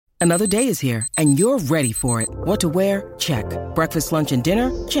Another day is here, and you're ready for it. What to wear? Check. Breakfast, lunch, and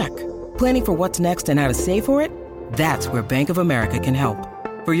dinner? Check. Planning for what's next and how to save for it? That's where Bank of America can help.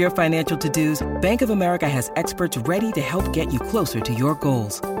 For your financial to-dos, Bank of America has experts ready to help get you closer to your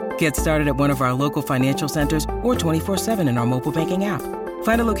goals. Get started at one of our local financial centers or 24/7 in our mobile banking app.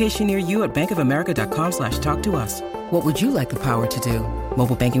 Find a location near you at bankofamerica.com/talktous. What would you like the power to do?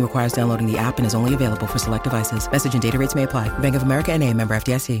 Mobile banking requires downloading the app and is only available for select devices. Message and data rates may apply. Bank of America N.A., member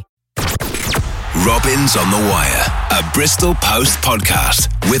FDIC. Robins on the Wire, a Bristol Post podcast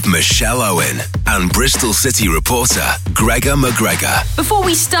with Michelle Owen and Bristol City reporter Gregor McGregor. Before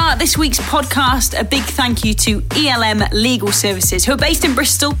we start this week's podcast, a big thank you to ELM Legal Services, who are based in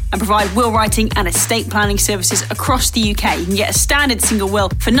Bristol and provide will writing and estate planning services across the UK. You can get a standard single will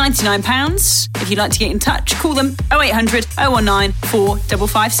for £99. If you'd like to get in touch, call them 0800 019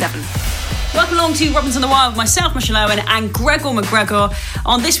 4557. Welcome along to Robins on the Wire with myself, Michelle Owen, and Gregor McGregor.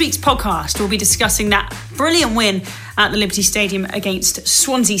 On this week's podcast, we'll be discussing that brilliant win at the Liberty Stadium against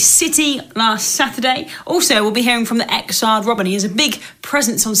Swansea City last Saturday. Also, we'll be hearing from the exiled Robin. He has a big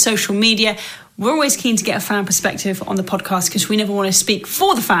presence on social media. We're always keen to get a fan perspective on the podcast because we never want to speak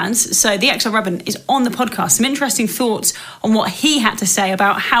for the fans. So the exiled Robin is on the podcast. Some interesting thoughts on what he had to say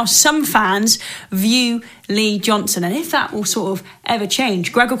about how some fans view Lee Johnson and if that will sort of ever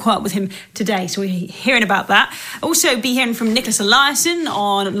change. Greg will caught up with him today, so we're hearing about that. Also be hearing from Nicholas Eliasson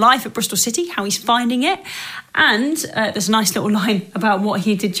on life at Bristol City, how he's finding it. And there's a nice little line about what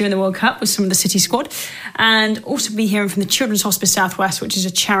he did during the World Cup with some of the City squad. And also be hearing from the Children's Hospice South West, which is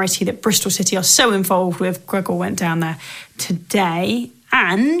a charity that Bristol City are so involved with. Gregor went down there today.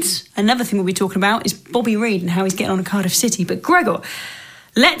 And another thing we'll be talking about is Bobby Reid and how he's getting on at Cardiff City. But Gregor,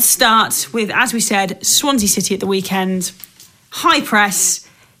 let's start with, as we said, Swansea City at the weekend. High press,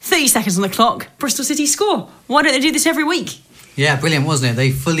 30 seconds on the clock, Bristol City score. Why don't they do this every week? Yeah, brilliant, wasn't it?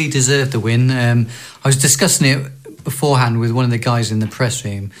 They fully deserved the win. I was discussing it beforehand with one of the guys in the press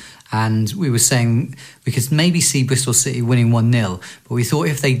room, and we were saying we could maybe see Bristol City winning 1-0, but we thought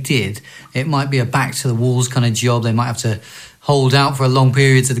if they did, it might be a back-to-the-walls kind of job. They might have to hold out for a long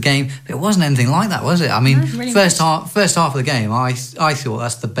periods of the game. But it wasn't anything like that, was it? I mean, really first half of the game, I thought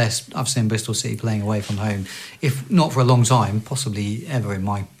that's the best I've seen Bristol City playing away from home, if not for a long time, possibly ever in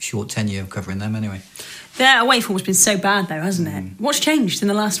my short tenure of covering them anyway. Their away form has been so bad, though, hasn't it? What's changed in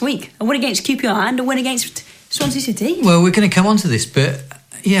the last week? A win against QPR and a win against Swansea City? Well, we're going to come on to this, but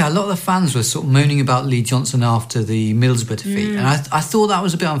yeah, a lot of the fans were sort of moaning about Lee Johnson after the Middlesbrough defeat, and I thought that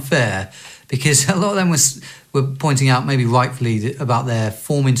was a bit unfair because a lot of them were pointing out, maybe rightfully, about their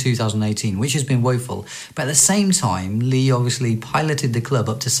form in 2018, which has been woeful. But at the same time, Lee obviously piloted the club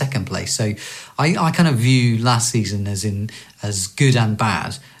up to second place. So I kind of view last season as good and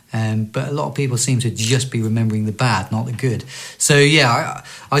bad. But a lot of people seem to just be remembering the bad, not the good. So yeah,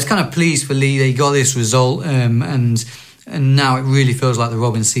 I was kind of pleased for Lee. They got this result, and now it really feels like the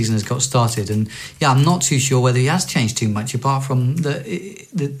Robin season has got started. And yeah, I'm not too sure whether he has changed too much, apart from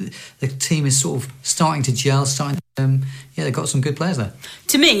the team is sort of starting to gel. They've got some good players there.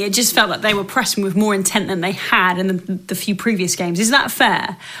 To me, it just felt like they were pressing with more intent than they had in the few previous games. Is that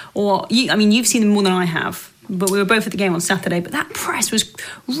fair? Or you've seen them more than I have. But we were both at the game on Saturday. But that press was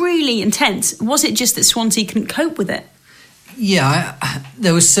really intense. Was it just that Swansea couldn't cope with it? Yeah,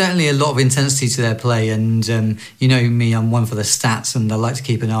 there was certainly a lot of intensity to their play. And you know me, I'm one for the stats and I like to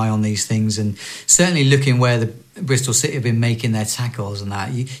keep an eye on these things. And certainly looking where the Bristol City have been making their tackles and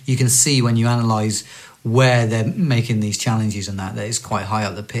that, you can see when you analyse where they're making these challenges and that it's quite high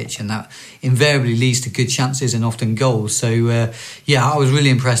up the pitch, and that invariably leads to good chances and often goals. So I was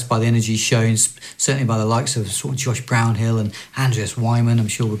really impressed by the energy shown, certainly by the likes of sort of Josh Brownhill and Andreas Wyman. I'm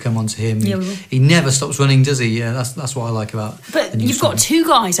sure we'll come on to him. Yeah, he never stops running, does he? Yeah, that's what I like about. But you've got two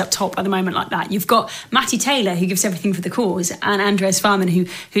guys up top at the moment like that. You've got Matty Taylor, who gives everything for the cause, and Andreas Wyman, who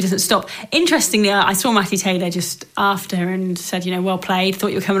doesn't stop. Interestingly, I saw Matty Taylor just after and said, well played.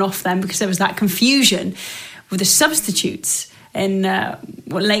 Thought you were coming off then because there was that confusion with the substitutes in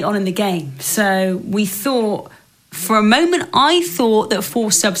late on in the game. So we thought, for a moment, I thought that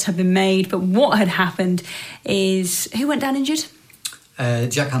 4 subs had been made, but what had happened is, who went down injured?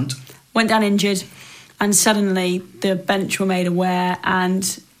 Jack Hunt. Went down injured, and suddenly the bench were made aware,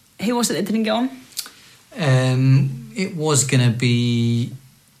 and who was it that didn't get on? It was going to be...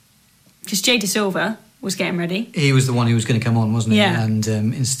 Because Jay De Silva was getting ready. He was the one who was going to come on, wasn't he? Yeah. And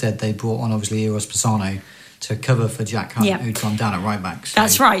instead they brought on, obviously, Eros Pisano to cover for Jack Hunt, who'd gone down at right back. So.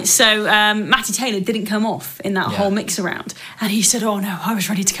 That's right. So Matty Taylor didn't come off in that whole mix around, and he said, "Oh no, I was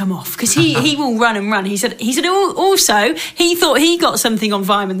ready to come off because he will run and run." He said also he thought he got something on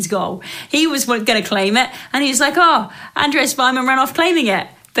Vyman's goal. He was going to claim it, and he was like, "Oh, Andreas Vyman ran off claiming it."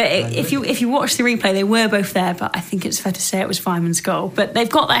 But if you watch the replay, they were both there, but I think it's fair to say it was Fineman's goal. But they've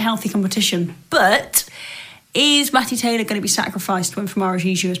got that healthy competition. But is Matty Taylor going to be sacrificed when Famara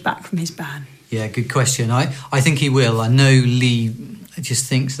Diédhiou is back from his ban? Yeah, good question. I think he will. I know Lee just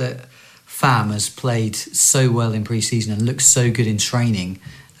thinks that Fam has played so well in pre-season and looks so good in training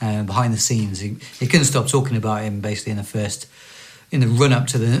behind the scenes. He couldn't stop talking about him basically in the run-up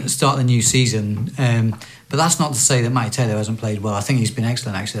to the start of the new season. But that's not to say that Matty Taylor hasn't played well. I think he's been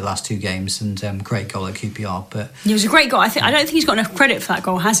excellent, actually, the last 2 games, and great goal at QPR. But it was a great goal. I don't think he's got enough credit for that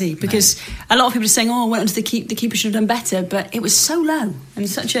goal, has he? Because a lot of people are saying, "Oh, went onto the keeper should have done better," but it was so low and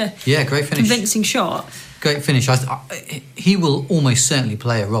such a great finish, convincing shot. Great finish. He will almost certainly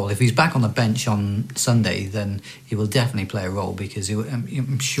play a role. If he's back on the bench on Sunday, then he will definitely play a role because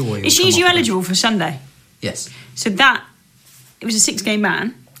I'm sure he will. Is Diédhiou eligible for Sunday? Yes. So it was a 6-game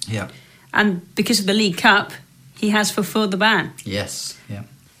ban. Yeah. And because of the League Cup, he has fulfilled the ban. Yes, yeah.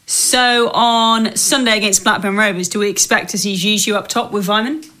 So on Sunday against Blackburn Rovers, do we expect to see Diédhiou up top with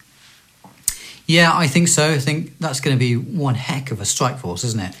Weimann? Yeah, I think so. I think that's going to be one heck of a strike force,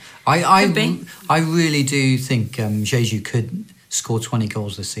 isn't it? I really do think Diédhiou could score 20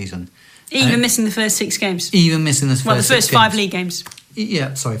 goals this season. Even missing the first 6 games? Even missing the first 5 league games.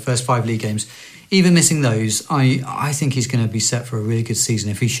 Yeah, sorry, first 5 league games. Even missing those, I think he's going to be set for a really good season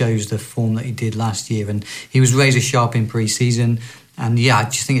if he shows the form that he did last year. And he was razor sharp in pre-season. And yeah, I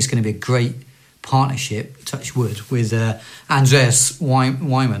just think it's going to be a great partnership, touch wood, with Andreas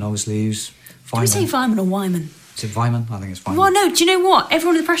Weimann, obviously, who's Weimann. Do we say Weimann or Weimann? Is it Weimann? I think it's Weimann. Well, no, do you know what?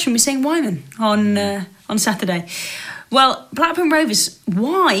 Everyone in the press room was saying Weimann on Saturday. Well, Blackburn Rovers,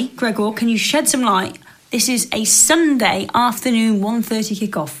 why, Gregor, can you shed some light? This is a Sunday afternoon 1:30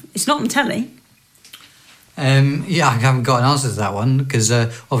 kickoff. It's not on telly. Yeah, I haven't got an answer to that one because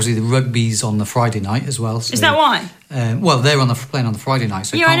obviously the rugby's on the Friday night as well. So, is that why? Well, they're playing on the Friday night,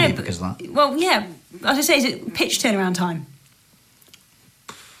 so it can't be because of that. Well, yeah. As I say, is it pitch turnaround time?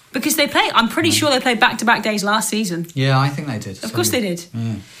 Because they play. I'm pretty sure they played back-to-back days last season. Yeah, I think they did. Of course they did.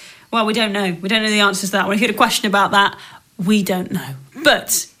 Yeah. Well, we don't know. We don't know the answers to that one. If you had a question about that, we don't know.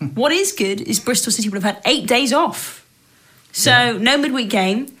 But what is good is Bristol City would have had 8 days off. So no midweek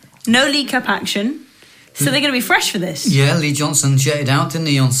game, no League Cup action. So they're going to be fresh for this. Yeah, Lee Johnson jetted out, didn't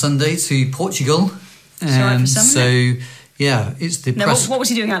he, on Sunday to Portugal. Sorry for some. So, yeah, it's the press... What was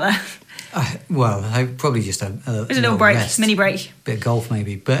he doing out there? Well, probably just a little break, rest. Mini break. Bit of golf,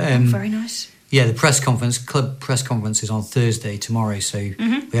 maybe. But very nice. Yeah, the club press conference is on Thursday, tomorrow, so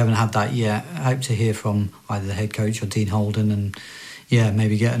we haven't had that yet. I hope to hear from either the head coach or Dean Holden and,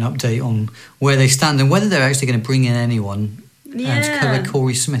 maybe get an update on where they stand and whether they're actually going to bring in anyone to cover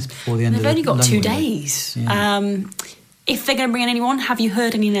Corey Smith before the end of the They've only got 2 window. days. Yeah. If they're going to bring in anyone, have you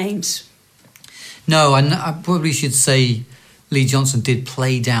heard any names? No, I probably should say Lee Johnson did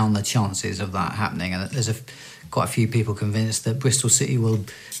play down the chances of that happening, and there's quite a few people convinced that Bristol City will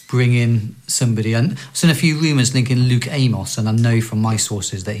bring in somebody. And I've seen a few rumours linking Luke Amos, and I know from my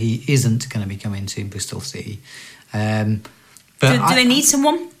sources that he isn't going to be coming to Bristol City. But do they need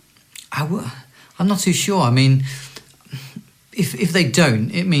someone? I'm not too sure. I mean, if they don't,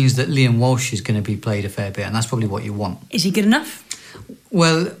 it means that Liam Walsh is going to be played a fair bit, and that's probably what you want. Is he good enough?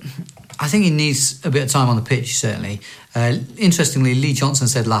 Well, I think he needs a bit of time on the pitch, certainly. Interestingly, Lee Johnson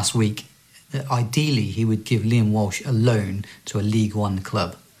said last week that ideally he would give Liam Walsh a loan to a League One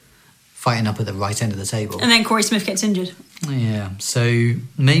club, fighting up at the right end of the table. And then Corey Smith gets injured. Yeah, so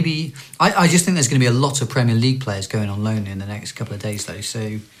maybe... I just think there's going to be a lot of Premier League players going on loan in the next couple of days, though,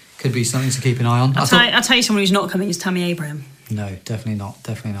 so could be something to keep an eye on. I'll tell you someone who's not coming is Tammy Abraham. No, definitely not.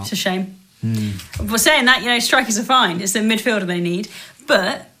 It's a shame. We're saying that, strikers are fine. It's the midfielder they need.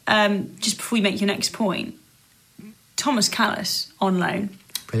 But just before we make your next point, Thomas Callis on loan.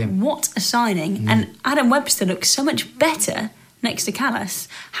 Brilliant. What a signing. And Adam Webster looks so much better next to Callis.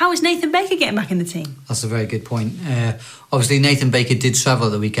 How is Nathan Baker getting back in the team? That's a very good point. Obviously, Nathan Baker did travel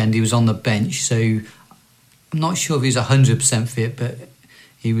at the weekend. He was on the bench, so I'm not sure if he was 100% fit, but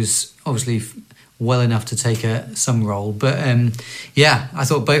he was obviously well enough to take some role. But I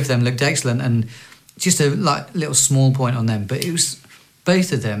thought both of them looked excellent, and just a little small point on them, but it was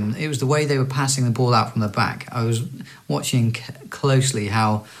both of them. It was the way they were passing the ball out from the back. I was watching closely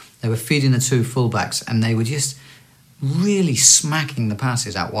how they were feeding the two fullbacks, and they were just really smacking the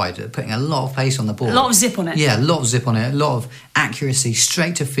passes out wide, putting a lot of pace on the ball. A lot of zip on it. Yeah, a lot of zip on it, a lot of accuracy,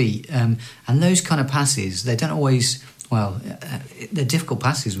 straight to feet. And those kind of passes, they don't always... Well, they're difficult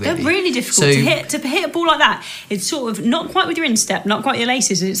passes, really. They're really difficult to hit a ball like that. It's sort of not quite with your instep, not quite your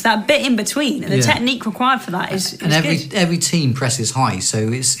laces. It's that bit in between, and the technique required for that is and good. Every team presses high, so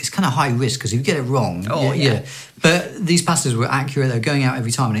it's kind of high risk because if you get it wrong, But these passes were accurate. They were going out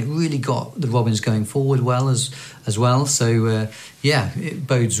every time, and it really got the Robins going forward well as well. So, it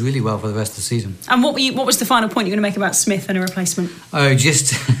bodes really well for the rest of the season. And what was the final point you're going to make about Smith and a replacement? Oh,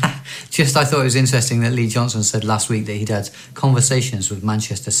 just I thought it was interesting that Lee Johnson said last week that he'd had conversations with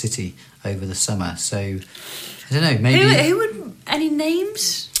Manchester City over the summer. So, I don't know, maybe... Who would... Any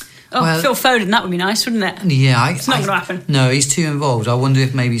names? Oh, well, Phil Foden, that would be nice, wouldn't it? Yeah. It's not going to happen. No, he's too involved. I wonder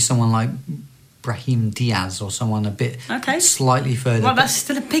if maybe someone like Brahim Diaz or someone a bit slightly further. Well, that's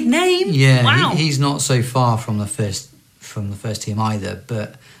still a big name. Yeah, wow. He's not so far from the first team either.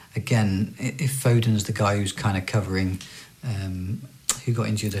 But again, if Foden's the guy who's kind of covering who got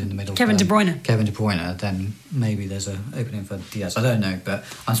injured in the middle, Kevin De Bruyne, then maybe there's an opening for Diaz. I don't know, but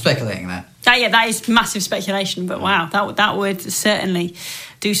I'm speculating there. That is massive speculation, but wow, that would certainly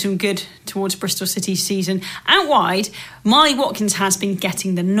do some good towards Bristol City's season. Out wide, Marley Watkins has been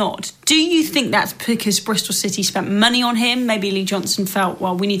getting the nod. Do you think that's because Bristol City spent money on him? Maybe Lee Johnson felt,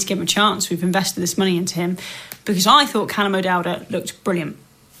 well, we need to give him a chance. We've invested this money into him. Because I thought Callum O'Dowda looked brilliant.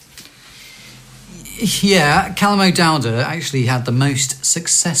 Yeah, Callum O'Dowda actually had the most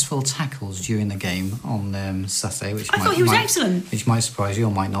successful tackles during the game on Saturday, which I thought he was excellent. Which might surprise you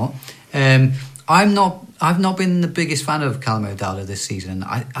or might not. I've not been the biggest fan of Callum O'Dowda this season.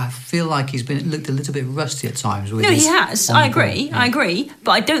 I feel like he's looked a little bit rusty at times. He has. I agree.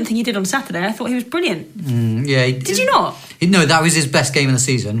 But I don't think he did on Saturday. I thought he was brilliant. Did you not? No, that was his best game of the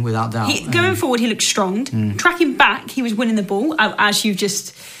season, without doubt. Going forward, he looked strong. Tracking back, he was winning the ball, as you've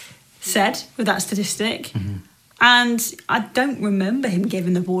just said with that statistic. And I don't remember him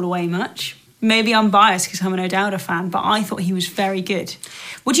giving the ball away much. Maybe I'm biased because I'm an O'Dowda fan, but I thought he was very good.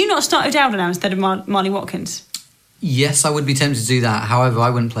 Would you not start O'Dowda now instead of Marley Watkins? Yes, I would be tempted to do that. However,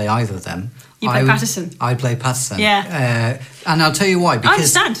 I wouldn't play either of them. You play Patterson? I'd play Patterson. Yeah. And I'll tell you why.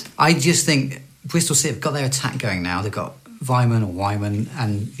 Because I understand. I just think Bristol City have got their attack going now. They've got Wyman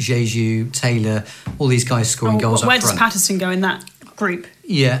and Jeju, Taylor, all these guys scoring goals up front. Where does Patterson go in that group?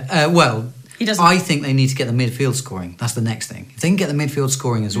 Yeah, he doesn't. I think they need to get the midfield scoring. That's the next thing. If they can get the midfield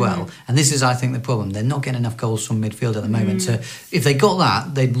scoring as well, and this is, I think, the problem. They're not getting enough goals from midfield at the moment. So if they got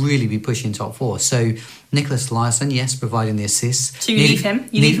that, they'd really be pushing top four. So Nicholas Eliasson, yes, providing the assists. So you leave him?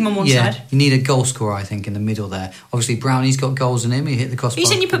 You leave him on one side? You need a goal scorer, I think, in the middle there. Obviously, Brownie's got goals in him. He hit the crossbar. You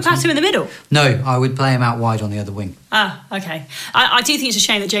saying you put Patterson in the middle? No, I would play him out wide on the other wing. Ah, okay. I do think it's a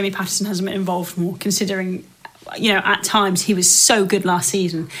shame that Jamie Patterson hasn't been involved more, considering... at times he was so good last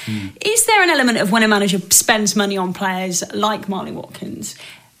season. Is there an element of when a manager spends money on players like Marley Watkins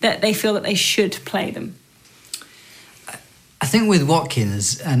that they feel that they should play them? I think with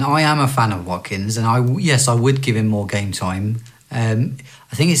Watkins, and I am a fan of Watkins, and I would give him more game time.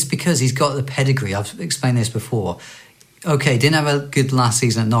 I think it's because he's got the pedigree. I've explained this before. Okay, didn't have a good last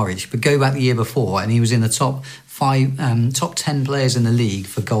season at Norwich, but go back the year before and he was in the top 10 players in the league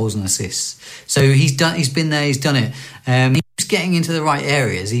for goals and assists. So he's been there, he's done it. He was getting into the right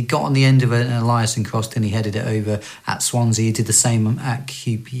areas. He got on the end of an Eliasson cross and he headed it over at Swansea. He did the same at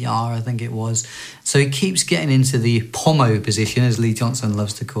QPR, I think it was. So he keeps getting into the POMO position, as Lee Johnson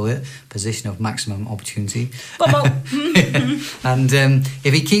loves to call it, position of maximum opportunity. And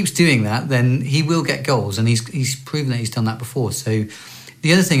if he keeps doing that, then he will get goals, and he's proven that he's done that before. So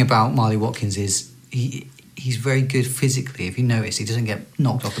the other thing about Marley Watkins is he's very good physically. If you notice, he doesn't get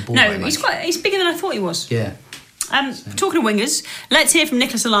knocked off the ball very much. He's bigger than I thought he was. Yeah. Talking of wingers, let's hear from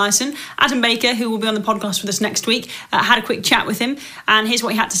Nicholas Eliasson. Adam Baker, who will be on the podcast with us next week, had a quick chat with him, and here's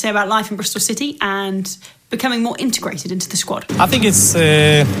what he had to say about life in Bristol City and becoming more integrated into the squad. I think it's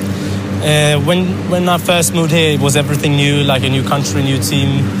when I first moved here, it was everything new, like a new country, new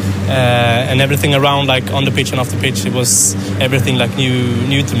team, and everything around, like on the pitch and off the pitch, it was everything like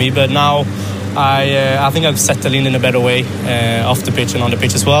new to me. But now I think I've settled in a better way off the pitch and on the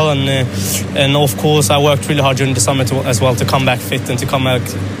pitch as well, and of course I worked really hard during the summer as well to come back fit and to come back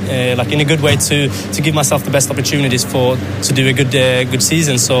like in a good way to give myself the best opportunities to do a good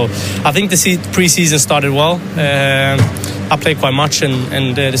season. So I think the pre-season started well. I played quite much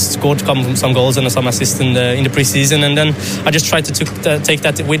and scored some goals and some assists in the pre-season, and then I just tried to take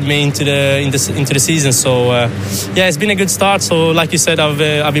that with me into the season. So it's been a good start. So like you said,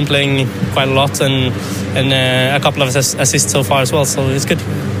 I've been playing quite a lot and a couple of assists so far as well. So it's good.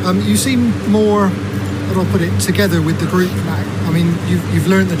 You seem more, how do I put it, together with the group now. I mean, you've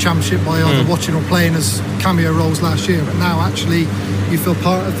learned the championship by either watching or playing as cameo roles last year, but now actually you feel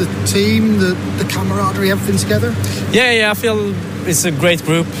part of the team, the camaraderie, everything together. Yeah, I feel it's a great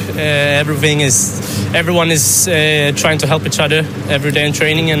group. Everyone is trying to help each other every day in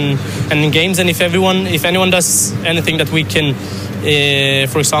training and in games. And if anyone does anything that we can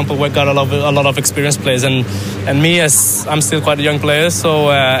for example, we've got a lot of experienced players, and me, as I'm still quite a young player, so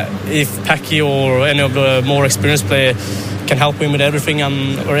if Paki or any of the more experienced players can help me with everything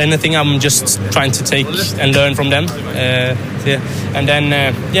or anything, I'm just trying to take and learn from them. And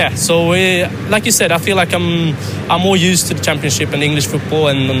then so like you said, I feel like I'm more used to the Championship and English football,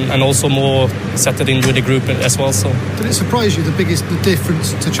 and also more settled in with the group as well. So did it surprise you the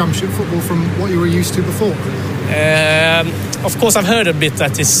difference to Championship football from what you were used to before? Of course, I've heard a bit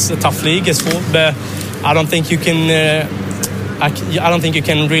that it's a tough league as well, but I don't think you can. I don't think you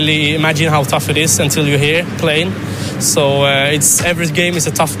can really imagine how tough it is until you're here playing. So every game is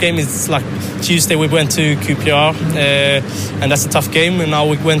a tough game. It's like Tuesday we went to QPR, and that's a tough game. And now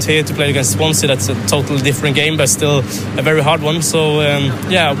we went here to play against Swansea. That's a totally different game, but still a very hard one. So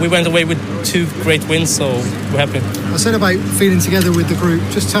we went away with 2 great wins. So we're happy. I said about feeling together with the group.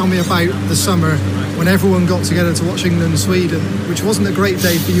 Just tell me about the summer when everyone got together to watch England and Sweden, which wasn't a great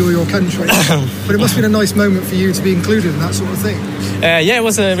day for you or your country, but it must have been a nice moment for you to be included in that sort of thing. It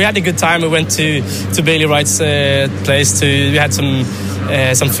was. We had a good time. We went to Bailey Wright's place. We had some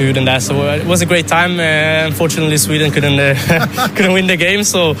food and that. So it was a great time. Unfortunately, Sweden couldn't win the game.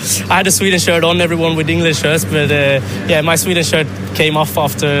 So I had a Sweden shirt on. Everyone with English shirts, but my Sweden shirt came off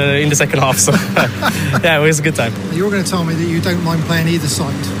in the second half. So it was a good time. You're going to tell me that you don't mind playing either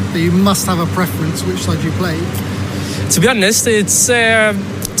side, but you must have a preference which side you play. To be honest, it's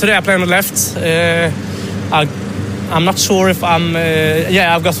today I play on the left. I'm not sure if I'm.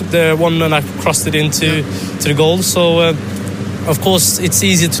 I've got the one and I crossed it into the goal. So of course it's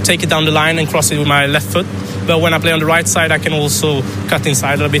easier to take it down the line and cross it with my left foot. But when I play on the right side, I can also cut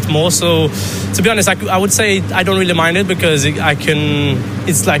inside a bit more. So to be honest, I would say I don't really mind it because I can.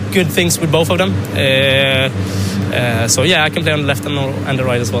 It's like good things with both of them. I can play on the left and the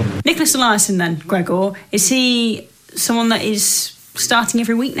right as well. Nicholas Eliasson then, Gregor, is he someone that is starting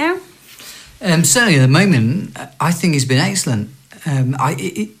every week now? Certainly at the moment, I think he's been excellent.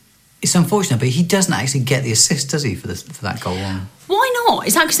 It's unfortunate, but he doesn't actually get the assist, does he, for that goal one? Why not?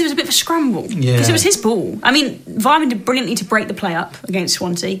 Is that because there was a bit of a scramble? Yeah. Because it was his ball. I mean, Weimann did brilliantly to break the play up against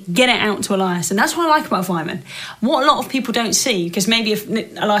Swansea, get it out to Eliasson. That's what I like about Weimann. What a lot of people don't see, because maybe if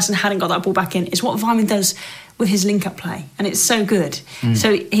Eliasson hadn't got that ball back in, is what Weimann does with his link-up play, and it's so good.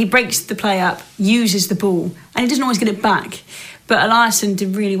 So he breaks the play up, uses the ball, and he doesn't always get it back. But Eliasson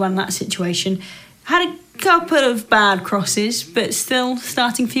did really well in that situation. Had a couple of bad crosses, but still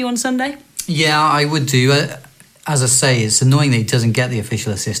starting for you on Sunday? Yeah, I would do. As I say, it's annoying that he doesn't get the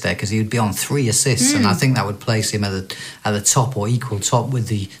official assist there because he would be on 3 assists, and I think that would place him at the top or equal top with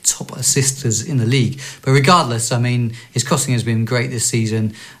the top assisters in the league. But regardless, I mean, his crossing has been great this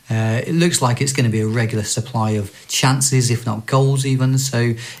season. It looks like it's going to be a regular supply of chances, if not goals even.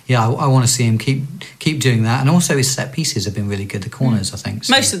 So, I want to see him keep doing that. And also his set pieces have been really good, the corners, I think.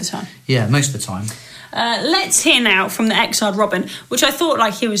 So, most of the time. Yeah, most of the time. Let's hear now from the Exard Robin, which I thought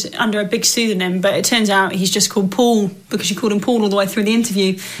like he was under a big pseudonym, but it turns out he's just called Paul because you called him Paul all the way through the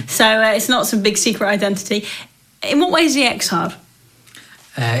interview. So it's not some big secret identity. In what way is he Exard?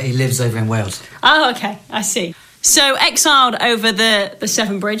 He lives over in Wales. Oh, okay, I see. So Exard over the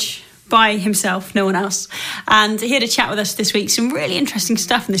Severn Bridge by himself, no one else. And he had a chat with us this week. Some really interesting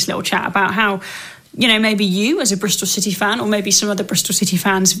stuff in this little chat about how, maybe you as a Bristol City fan or maybe some other Bristol City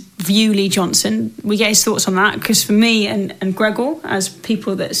fans view Lee Johnson. We get his thoughts on that because for me and Gregor, as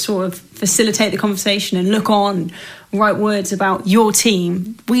people that sort of facilitate the conversation and look on, write words about your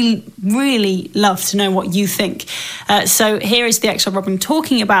team, we really love to know what you think. So here is the Exard Robin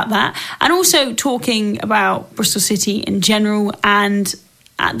talking about that and also talking about Bristol City in general and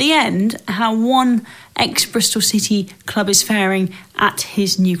at the end, how one ex-Bristol City club is faring at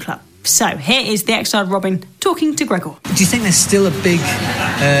his new club. So here is the Exard Robin talking to Gregor. Do you think there's still a big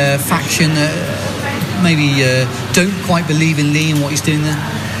faction that maybe don't quite believe in Lee and what he's doing there?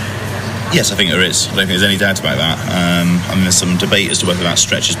 Yes, I think there is. I don't think there's any doubt about that. There's some debate as to whether that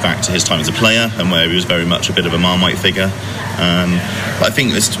stretches back to his time as a player and where he was very much a bit of a Marmite figure. But I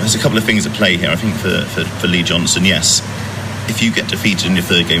think there's a couple of things at play here. I think for Lee Johnson, yes, if you get defeated in your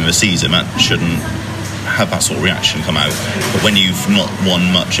third game of the season, that shouldn't have that sort of reaction come out. But when you've not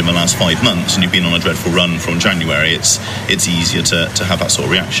won much in the last 5 months and you've been on a dreadful run from January, it's easier to have that sort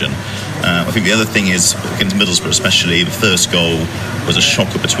of reaction. I think the other thing is, against Middlesbrough especially, the first goal was a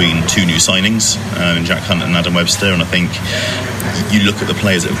shocker between 2 new signings, Jack Hunt and Adam Webster, and I think you look at the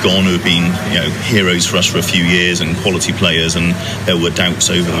players that have gone who have been heroes for us for a few years and quality players, and there were doubts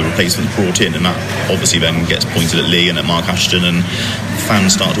over the replacements brought in, and that obviously then gets pointed at Lee and at Mark Ashton, and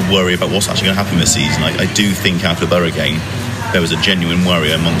fans start to worry about what's actually going to happen this season. I do think after the Borough game there was a genuine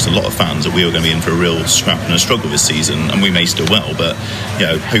worry amongst a lot of fans that we were going to be in for a real scrap and a struggle this season, and we may still well, but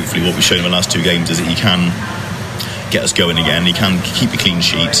hopefully what we've shown in the last 2 games is that he can get us going again. He can keep a clean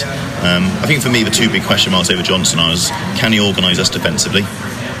sheet. I think for me the 2 big question marks over Johnson are, can he organise us defensively?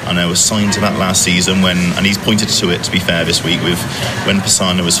 And there were signs of that last season and he's pointed to it, to be fair, this week, with when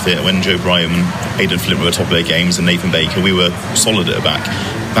Pisano was fit, when Joe Bryan and Aidan Flint were at the top of their games, and Nathan Baker, we were solid at the back.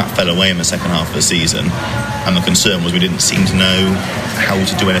 That fell away in the second half of the season, and the concern was we didn't seem to know how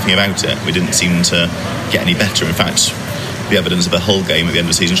to do anything about it. We didn't seem to get any better. In fact, the evidence of the whole game at the end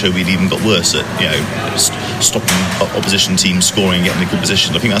of the season showed we'd even got worse at stopping opposition teams scoring and getting in good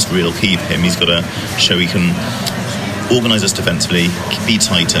positions. I think that's the real key for him. He's got to show he can organise us defensively, be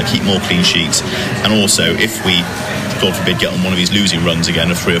tighter, keep more clean sheets, and also if we, God forbid, get on one of these losing runs again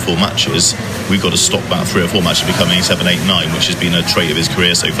of 3 or 4 matches, we've got to stop that 3 or 4 matches becoming 7, 8, 9, which has been a trait of his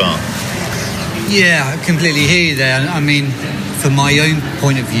career so far. Yeah, I completely hear you there. I mean, from my own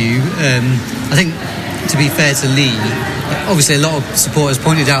point of view, I think, to be fair to Lee, obviously a lot of supporters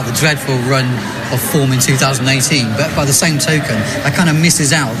pointed out the dreadful run of form in 2018, but by the same token, that kind of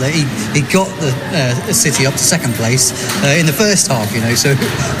misses out that he got the City up to second place in the first half, so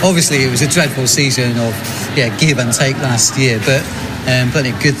obviously it was a dreadful season of give and take last year, but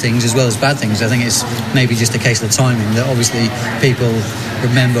plenty of good things as well as bad things. I think it's maybe just a case of the timing that obviously people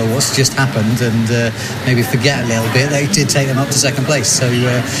remember what's just happened and maybe forget a little bit that it did take them up to second place. So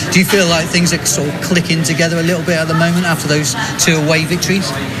do you feel like things are sort of clicking together a little bit at the moment after those 2 away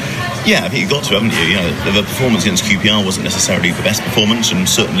victories? Yeah, I think you've got to, haven't you? The performance against QPR wasn't necessarily the best performance, and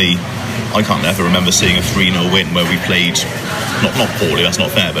certainly I can't ever remember seeing a 3-0 win where we played not poorly, that's not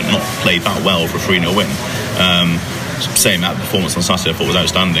fair, but not played that well for a 3-0 win. Saying that, performance on Saturday I thought was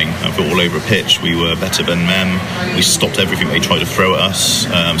outstanding. I thought all over a pitch we were better than them. We stopped everything they tried to throw at us,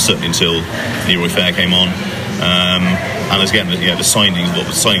 certainly until Leroy Fair came on. And again, the signing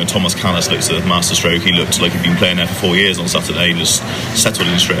of Thomas Callas looks a masterstroke. He looked like he'd been playing there for 4 years on Saturday. Just settled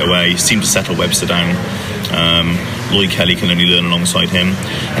in straight away. He seemed to settle Webster down. Lloyd Kelly can only learn alongside him.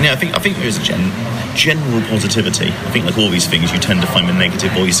 And I think there is a general positivity. I think like all these things, you tend to find the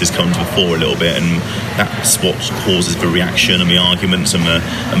negative voices come to the fore a little bit, and that's what causes the reaction and the arguments and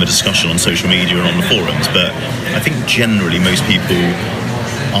the discussion on social media and on the forums. But I think generally most people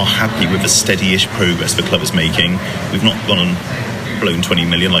are happy with the steady-ish progress the club is making. We've not gone and blown 20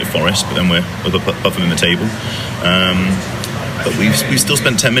 million like Forest, but then we're above them in the table. But we've still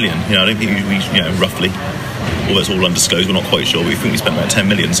spent 10 million. I don't think we roughly, although it's all undisclosed, we're not quite sure, but we think we spent about 10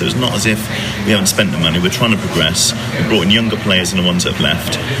 million. So it's not as if we haven't spent the money. We're trying to progress. We've brought in younger players than the ones that have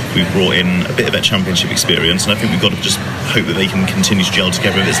left. We've brought in a bit of that championship experience, and I think we've got to just hope that they can continue to gel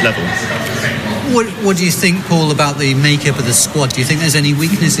together at this level. What do you think, Paul, about the makeup of the squad? Do you think there's any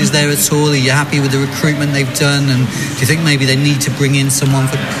weaknesses there at all? Are you happy with the recruitment they've done? And do you think maybe they need to bring in someone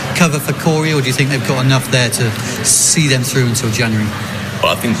for cover for Corey, or do you think they've got enough there to see them through until January?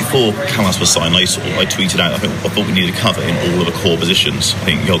 Well, I think before Callas was signed, I tweeted out, I thought we needed cover in all of the core positions. I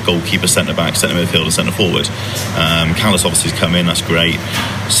think your goalkeeper, centre-back, centre-midfield and centre-forward. Callas obviously has come in, that's great.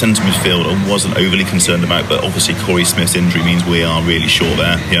 Centre-midfield I wasn't overly concerned about, but obviously Corey Smith's injury means we are really short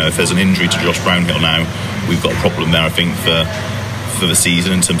there. If there's an injury to Josh Brownhill now, we've got a problem there, I think, for the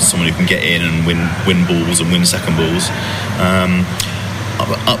season in terms of someone who can get in and win balls and win second balls.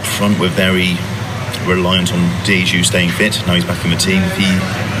 Up front, we're very reliant on Deju staying fit. Now he's back in the team. If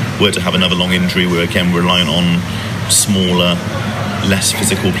he were to have another long injury, we're again reliant on smaller, less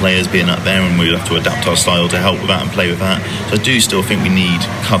physical players being up there, and we'll have to adapt our style to help with that and play with that. So I do still think we need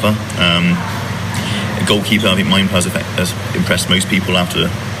cover. A goalkeeper, I think Mindpaz has impressed most people after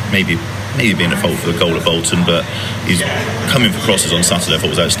maybe being at fault for the goal at Bolton, but he's coming for crosses on Saturday. I thought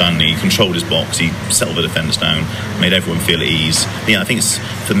was outstanding. He controlled his box, he settled the defence down, made everyone feel at ease. But I think it's,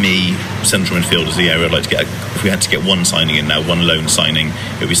 for me, central midfield is the area I'd like to get. If we had to get one signing in now, one loan signing,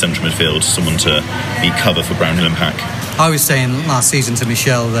 it would be central midfield, someone to be cover for Brownhill and Pack. I was saying last season to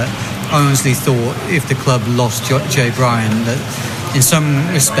Michelle that I honestly thought if the club lost Joe Bryan, that in some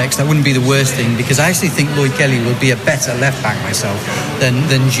respects that wouldn't be the worst thing, because I actually think Lloyd Kelly would be a better left back myself than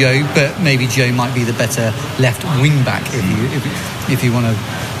Joe, but maybe Joe might be the better left wing back if you want to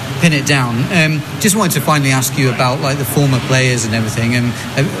pin it down. Just wanted to finally ask you about like the former players and everything, and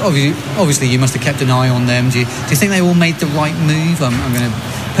obviously you must have kept an eye on them. Do you think they all made the right move? I'm going to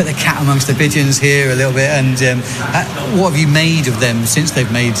put the cat amongst the pigeons here a little bit, and what have you made of them since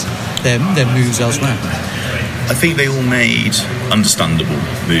they've made their moves elsewhere? I think they all made understandable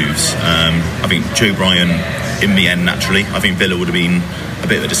moves. I think Joe Bryan, in the end, naturally, I think Villa would have been a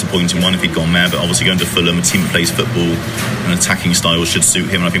bit of a disappointing one if he'd gone there, but obviously going to Fulham, a team that plays football, and attacking style should suit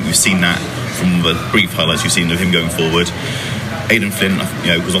him, and I think we've seen that from the brief highlights we've seen of him going forward. Aidan Flint,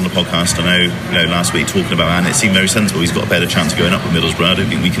 was on the podcast, I know, last week talking about that, and it seemed very sensible. He's got a better chance of going up with Middlesbrough. I don't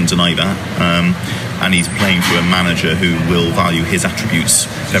think we can deny that. And he's playing for a manager who will value his attributes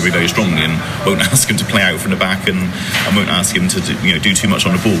very, very strongly, and won't ask him to play out from the back, and won't ask him to do too much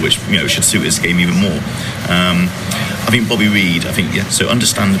on the ball, which should suit his game even more. I think Bobby Reid, so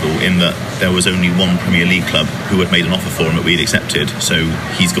understandable in that there was only one Premier League club who had made an offer for him that we'd accepted, so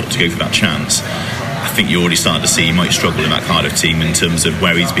he's got to go for that chance. I think you're already starting to see he might struggle in that Cardiff team in terms of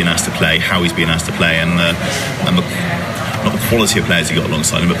where he's been asked to play, how he's been asked to play, and not the quality of players he got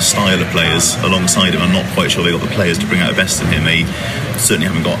alongside him, but the style of players alongside him. I'm not quite sure they got the players to bring out the best in him. They certainly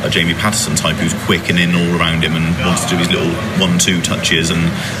haven't got a Jamie Patterson type who's quick and in all around him and wants to do his little 1-2 touches and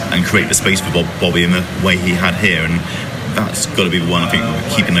create the space for Bobby in the way he had here. And that's got to be the one I think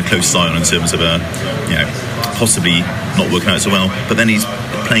keeping a close eye on in terms of possibly not working out so well. But then he's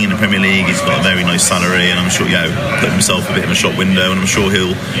playing in the Premier League, he's got a very nice salary, and I'm sure put himself a bit in a shop window, and I'm sure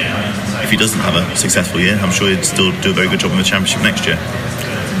he'll, if he doesn't have a successful year, I'm sure he'll still do a very good job in the Championship next year.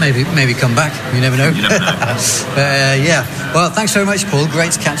 Maybe come back. You never know. Well, thanks very much, Paul.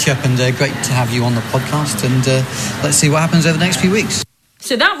 Great to catch up, and great to have you on the podcast, and let's see what happens over the next few weeks.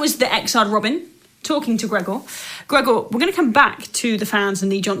 So that was the ex-Ard Robin talking to Gregor. Gregor, we're going to come back to the fans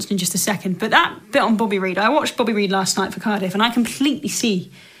and Lee Johnson in just a second, but that bit on Bobby Reid, I watched Bobby Reid last night for Cardiff, and I completely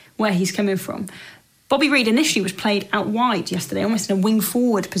see where he's coming from. Bobby Reid initially was played out wide yesterday, almost in a wing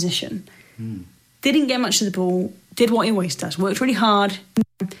forward position. Didn't get much of the ball, did what he always does, worked really hard,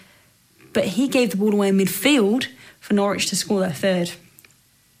 but he gave the ball away in midfield for Norwich to score their third.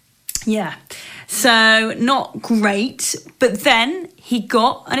 Yeah, so not great, but then he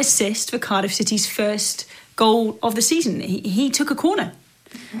got an assist for Cardiff City's first goal of the season. He took a corner,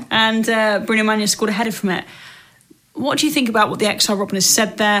 and Bruno Magna scored a header from it. What do you think about what the ex-Ard Robin has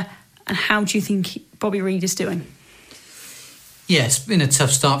said there, and how do you think Bobby Reid is doing? Yeah, it's been a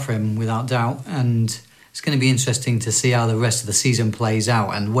tough start for him, without doubt, and it's going to be interesting to see how the rest of the season plays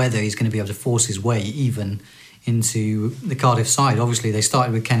out and whether he's going to be able to force his way even into the Cardiff side. Obviously, they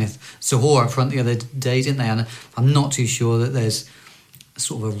started with Kenneth Zohore up front the other day, didn't they? And I'm not too sure that there's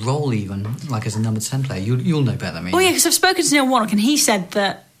sort of a role even, like as a number 10 player. You'll know better than me. Oh, yeah, because I've spoken to Neil Warnock, and he said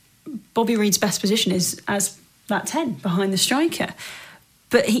that Bobby Reid's best position is as that 10 behind the striker.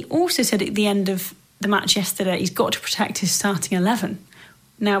 But he also said at the end of the match yesterday he's got to protect his starting 11.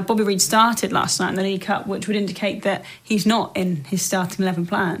 Now, Bobby Reid started last night in the League Cup, which would indicate that he's not in his starting 11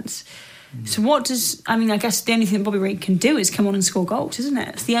 plans. So I guess the only thing that Bobby Reid can do is come on and score goals, isn't it?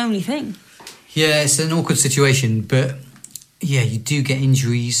 It's the only thing. Yeah, it's an awkward situation, but yeah, you do get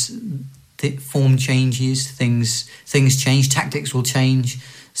injuries, form changes, things change, tactics will change.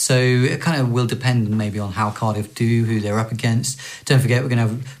 So it kind of will depend maybe on how Cardiff do, who they're up against. Don't forget, we're going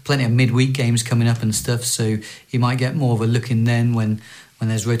to have plenty of midweek games coming up and stuff, so you might get more of a look in then when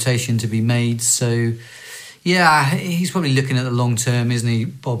there's rotation to be made. So yeah, he's probably looking at the long term, isn't he,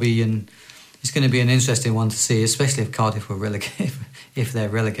 Bobby? And it's going to be an interesting one to see, especially if Cardiff were relegated, if they're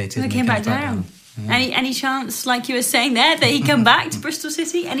relegated. They came back down. Yeah. Any chance, like you were saying there, that he'd come back to Bristol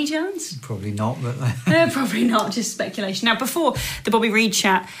City? Any chance? Probably not, but probably not. Just speculation. Now, before the Bobby Reid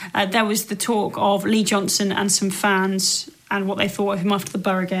chat, there was the talk of Lee Johnson and some fans and what they thought of him after the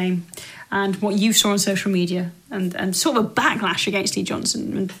Borough game, and what you saw on social media, and sort of a backlash against Lee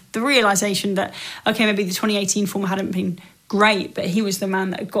Johnson, and the realisation that maybe the 2018 form hadn't been great, but he was the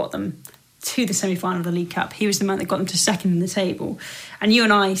man that got them to the semi-final of the League Cup. He was the man that got them to second in the table. And you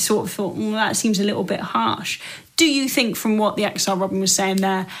and I sort of thought, that seems a little bit harsh. Do you think, from what the ex-Ard Robin was saying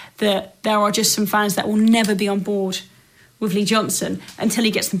there, that there are just some fans that will never be on board with Lee Johnson until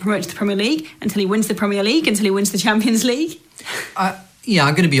he gets them promoted to the Premier League, until he wins the Premier League, until he wins the Champions League? Yeah,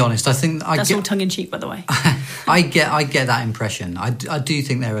 I'm going to be honest. I think that's all tongue-in-cheek, by the way. I get that impression. I do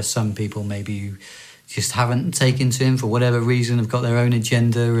think there are some people maybe who just haven't taken to him for whatever reason, have got their own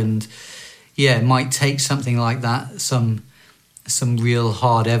agenda, and yeah, it might take something like that, some real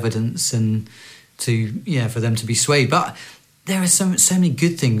hard evidence, and for them to be swayed. But there are so many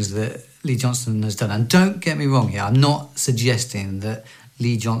good things that Lee Johnson has done, and don't get me wrong here, I'm not suggesting that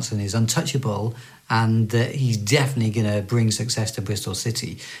Lee Johnson is untouchable and that he's definitely going to bring success to Bristol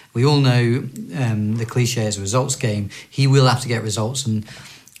City. We all know the cliche is a results game. He will have to get results, and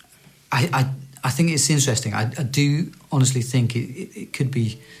I think it's interesting. I do honestly think it could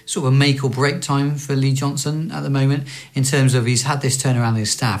be sort of a make or break time for Lee Johnson at the moment, in terms of he's had this turnaround in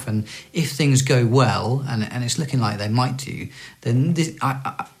his staff, and if things go well, and it's looking like they might do, then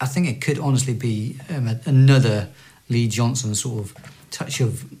I think it could honestly be another Lee Johnson sort of touch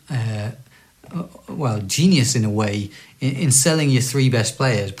of genius in a way, in selling your three best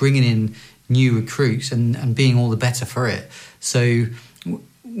players, bringing in new recruits and being all the better for it. So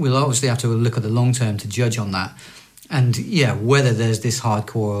we'll obviously have to look at the long term to judge on that. And yeah, whether there's this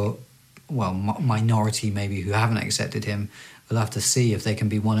hardcore, minority maybe who haven't accepted him, we'll have to see if they can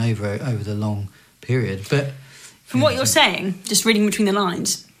be won over the long period. But from what you're saying, just reading between the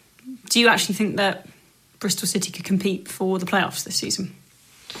lines, do you actually think that Bristol City could compete for the playoffs this season?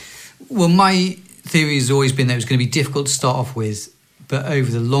 Well, my theory has always been that it was going to be difficult to start off with, but over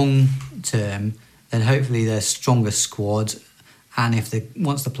the long term, then hopefully they're a stronger squad, and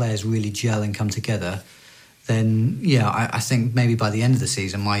once the players really gel and come together, then I think maybe by the end of the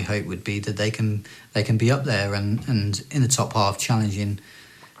season, my hope would be that they can be up there and in the top half, challenging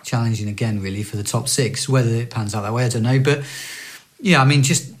again really for the top 6. Whether it pans out that way, I don't know. But yeah, I mean,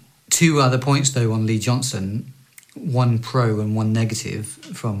 just 2 other points though on Lee Johnson, one pro and one negative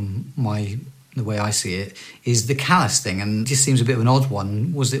from the way I see it, is the Kalas thing, and it just seems a bit of an odd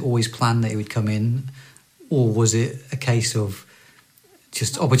one. Was it always planned that he would come in, or was it a case of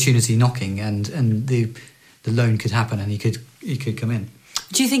just opportunity knocking and the loan could happen and he could come in?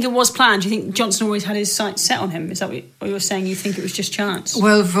 Do you think it was planned? Do you think Johnson always had his sights set on him? Is that what you're saying? You think it was just chance?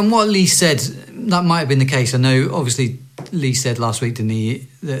 Well, from what Lee said, that might have been the case. I know, obviously, Lee said last week, didn't he,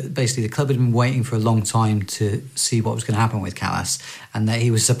 that basically the club had been waiting for a long time to see what was going to happen with Kalas, and that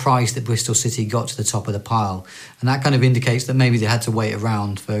he was surprised that Bristol City got to the top of the pile. And that kind of indicates that maybe they had to wait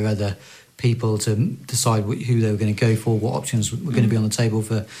around for other people to decide who they were going to go for, what options were going to be on the table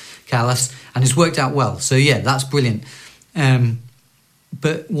for Kalas, and it's worked out well. So yeah, that's brilliant.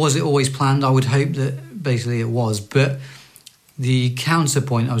 But was it always planned? I would hope that basically it was. But the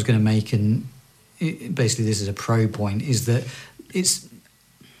counterpoint I was going to make, and basically this is a pro point, is that it's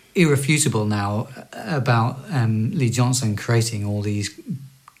irrefutable now about Lee Johnson creating all these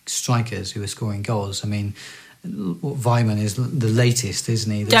strikers who are scoring goals. I mean, Weimann is the latest, isn't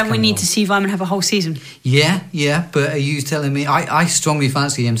he? Don't we need to see Weimann have a whole season? Yeah, but are you telling me... I strongly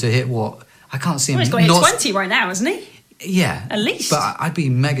fancy him to hit what? I can't see him... He's got to hit 20 right now, hasn't he? Yeah. At least. But I'd be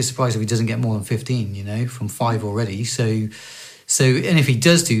mega surprised if he doesn't get more than 15, from 5 already. So, and if he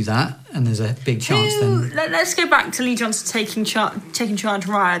does do that, and there's a big chance, then... Let's go back to Lee Johnson taking charge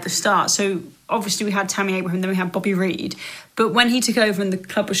right at the start. So, obviously we had Tammy Abraham, then we had Bobby Reid. But when he took over and the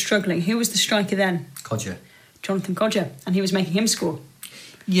club was struggling, who was the striker then? Codger. Jonathan Codger, and he was making him score.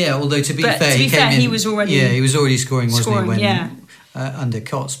 Yeah, although to be fair, he was already... Yeah, he was already scoring, wasn't he, under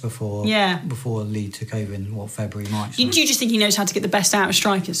Cots before Lee took over in, February, March. Do you just think he knows how to get the best out of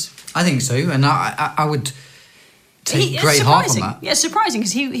strikers? I think so, and I would take great heart from that. Yeah, surprising,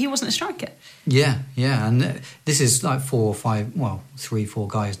 because he wasn't a striker. Yeah, and this is like 3-4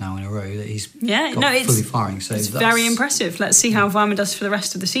 guys now in a row that he's fully firing. So it's very impressive. Let's see how Weimann does for the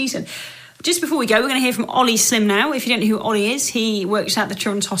rest of the season. Just before we go, we're going to hear from Ollie Slim now. If you don't know who Ollie is, he works at the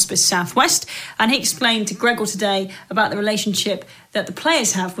Children's Hospice South West, and he explained to Gregor today about the relationship that the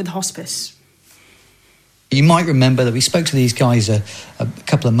players have with the hospice. You might remember that we spoke to these guys a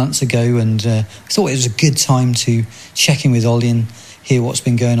couple of months ago, and I thought it was a good time to check in with Ollie and hear what's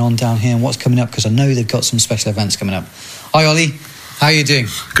been going on down here and what's coming up, because I know they've got some special events coming up. Hi Ollie, how are you doing?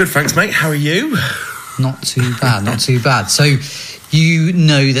 Good, thanks mate, how are you? Not too bad. So you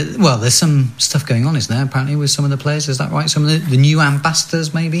know that, there's some stuff going on, isn't there, apparently, with some of the players, is that right? Some of the new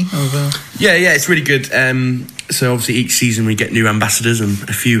ambassadors, maybe? Yeah, it's really good. So obviously each season we get new ambassadors, and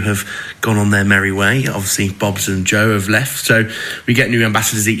a few have gone on their merry way. Obviously Bobs and Joe have left, so we get new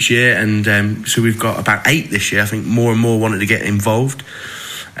ambassadors each year, and so we've got about 8 this year. I think more and more wanted to get involved.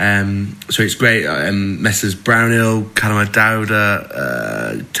 So it's great. Messrs Brownhill, Callum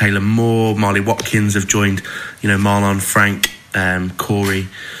Dowder, Taylor Moore, Marley Watkins have joined, Marlon, Frank, Corey,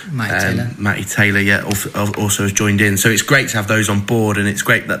 Matty Taylor, also has joined in. So it's great to have those on board, and it's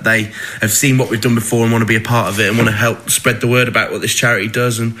great that they have seen what we've done before and want to be a part of it and want to help spread the word about what this charity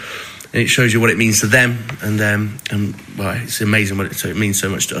does, and it shows you what it means to them, and it's amazing so it means so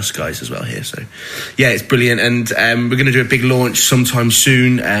much to us guys as well here. So yeah, it's brilliant, and we're going to do a big launch sometime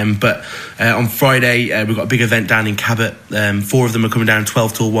soon, but on Friday we've got a big event down in Cabot. 4 of them are coming down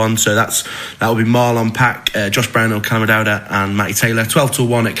 12 till 1, so that will be Marlon Pack, Josh Brownhill, Callum Dowder and Matty Taylor. 12 till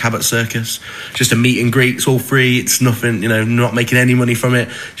 1 at Cabot Circus, just a meet and greet. It's all free, it's nothing, not making any money from it,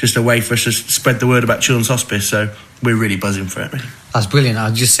 just a way for us to spread the word about Children's Hospice. So we're really buzzing for it, really. That's brilliant.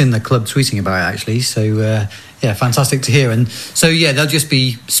 I've just seen the club tweeting about it, actually. So, Yeah, fantastic to hear. And so, they'll just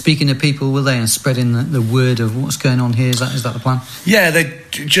be speaking to people, will they, and spreading the word of what's going on here? Is that the plan? Yeah, they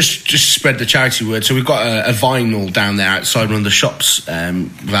just spread the charity word. So we've got a vinyl down there outside one of the shops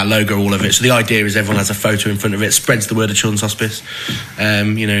with our logo all over it. So the idea is everyone has a photo in front of it, spreads the word of Children's Hospice,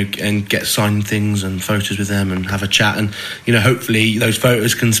 and get signed things and photos with them and have a chat. And, hopefully those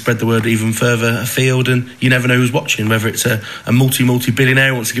photos can spread the word even further afield. And you never know who's watching, whether it's a multi-billionaire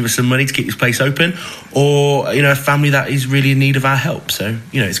who wants to give us some money to keep this place open, or a family that is really in need of our help. So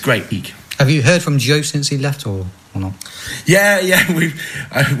it's great. Have you heard from Joe since he left or not? Yeah.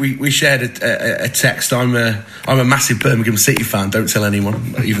 We shared a text. I'm a massive Birmingham City fan. Don't tell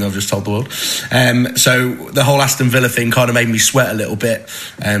anyone, even though I've just told the world. So the whole Aston Villa thing kind of made me sweat a little bit.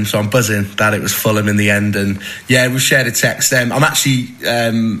 So I'm buzzing that it was Fulham in the end. And we shared a text. I'm actually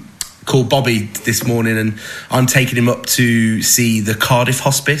called Bobby this morning, and I'm taking him up to see the Cardiff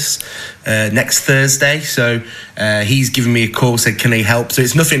Hospice next Thursday. So he's given me a call, said can he help. So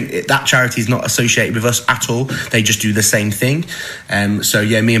it's nothing, that charity is not associated with us at all, they just do the same thing. So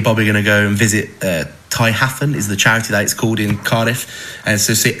me and Bobby are going to go and visit Ty Haffen is the charity that it's called in Cardiff, and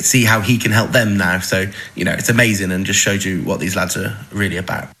so see how he can help them now. So it's amazing, and just showed you what these lads are really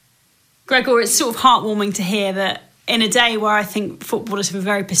about. Gregor, it's sort of heartwarming to hear that in a day where I think footballers have a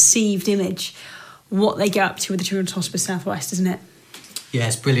very perceived image, what they get up to with the Children's Hospice South West, isn't it? Yeah,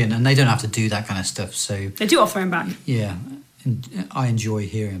 it's brilliant, and they don't have to do that kind of stuff. So they do offer him back. Yeah, and I enjoy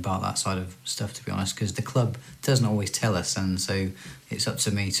hearing about that side of stuff, to be honest, because the club doesn't always tell us, and so it's up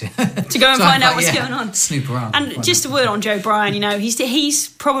to me to go and find out what's going on, snoop around. And just a word on Joe Bryan, he's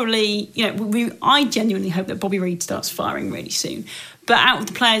probably, I genuinely hope that Bobby Reid starts firing really soon. But out of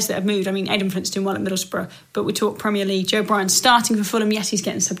the players that have moved, Aidan Flint's doing well at Middlesbrough, but we talk Premier League. Joe Bryan's starting for Fulham. Yes, he's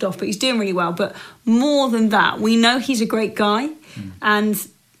getting subbed off, but he's doing really well. But more than that, we know he's a great guy. And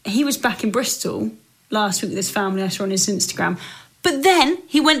he was back in Bristol last week with his family. I saw on his Instagram. But then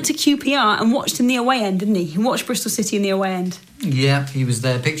he went to QPR and watched in the away end, didn't he? He watched Bristol City in the away end. Yeah, he was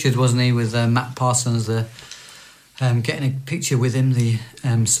there pictured, wasn't he, with Matt Parsons, getting a picture with him, the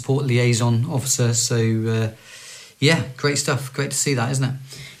support liaison officer. So... great stuff. Great to see that, isn't it?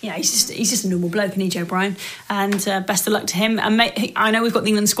 Yeah, he's just a normal bloke, isn't he, Joe Bryan? And best of luck to him. And I know we've got the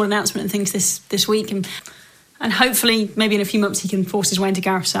England squad announcement and things this week, and hopefully, maybe in a few months, he can force his way into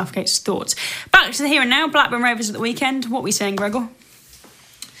Gareth Southgate's thoughts. Back to the here and now. Blackburn Rovers at the weekend. What are we saying, Gregor?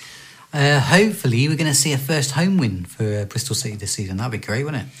 Hopefully, we're going to see a first home win for Bristol City this season. That'd be great,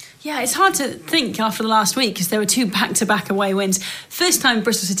 wouldn't it? Yeah, it's hard to think after the last week because there were 2 back-to-back away wins. First time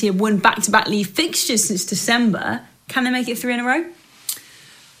Bristol City have won back-to-back league fixtures since December. Can they make it 3 in a row?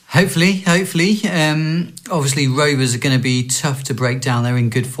 Hopefully. Obviously, Rovers are going to be tough to break down. They're in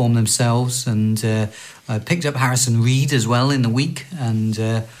good form themselves, and picked up Harrison Reed as well in the week. And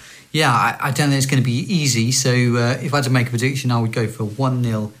I don't think it's going to be easy. So if I had to make a prediction, I would go for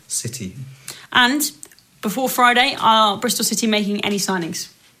 1-0 City. And before Friday, are Bristol City making any signings?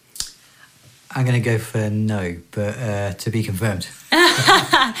 I'm going to go for no, but to be confirmed.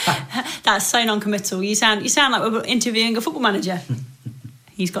 That's so non-committal. You sound like we're interviewing a football manager.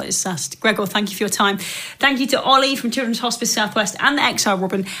 He's got it sussed. Gregor, thank you for your time. Thank you to Ollie from Children's Hospice South West and the Exile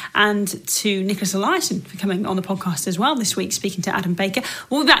Robin, and to Nicholas Eliasson for coming on the podcast as well this week, speaking to Adam Baker.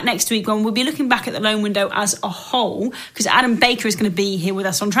 We'll be back next week when we'll be looking back at the loan window as a whole, because Adam Baker is going to be here with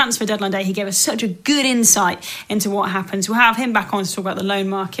us on Transfer Deadline Day. He gave us such a good insight into what happens. We'll have him back on to talk about the loan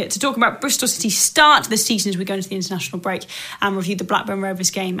market, to talk about Bristol City's start to the season as we go into the international break, and review the Blackburn Rovers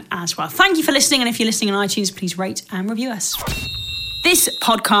game as well. Thank you for listening, and if you're listening on iTunes, please rate and review us. This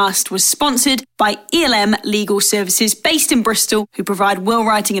podcast was sponsored by ELM Legal Services, based in Bristol, who provide will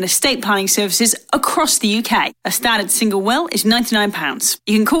writing and estate planning services across the UK. A standard single will is £99.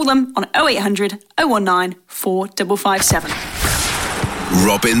 You can call them on 0800 019 4557.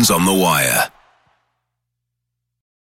 Robins on the Wire.